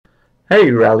Hey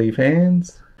rally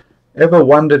fans! Ever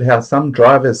wondered how some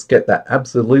drivers get that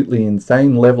absolutely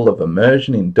insane level of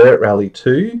immersion in Dirt Rally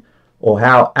 2? Or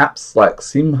how apps like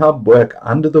SimHub work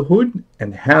under the hood,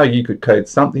 and how you could code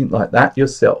something like that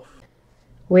yourself?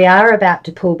 We are about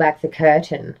to pull back the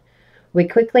curtain. We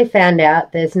quickly found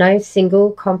out there's no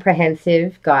single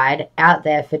comprehensive guide out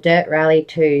there for Dirt Rally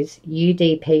 2's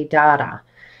UDP data.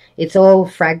 It's all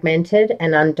fragmented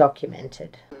and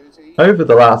undocumented. Over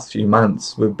the last few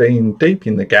months, we've been deep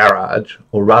in the garage,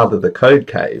 or rather the code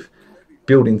cave,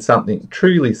 building something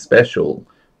truly special.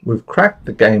 We've cracked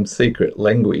the game's secret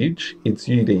language, its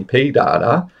UDP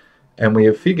data, and we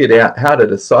have figured out how to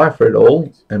decipher it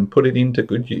all and put it into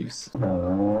good use.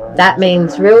 That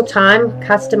means real-time,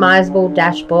 customizable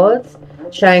dashboards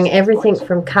showing everything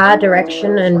from car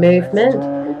direction and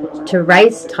movement to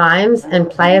race times and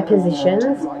player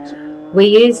positions. We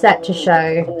use that to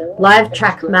show live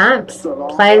track maps,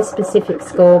 player-specific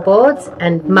scoreboards,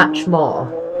 and much more.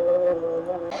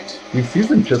 This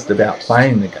isn't just about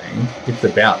playing the game, it's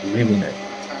about living it.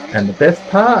 And the best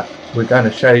part, we're going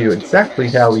to show you exactly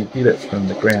how we did it from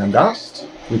the ground up,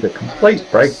 with a complete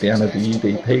breakdown of the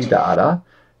UDP data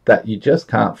that you just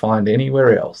can't find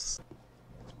anywhere else.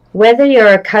 Whether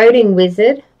you're a coding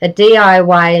wizard, a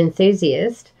DIY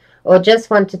enthusiast, or just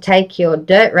want to take your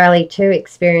Dirt Rally 2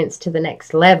 experience to the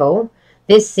next level,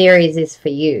 this series is for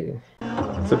you.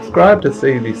 Subscribe to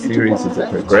see this series as it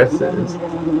progresses,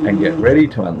 and get ready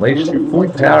to unleash the full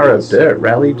power of Dirt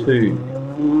Rally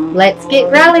 2. Let's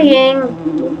get rallying!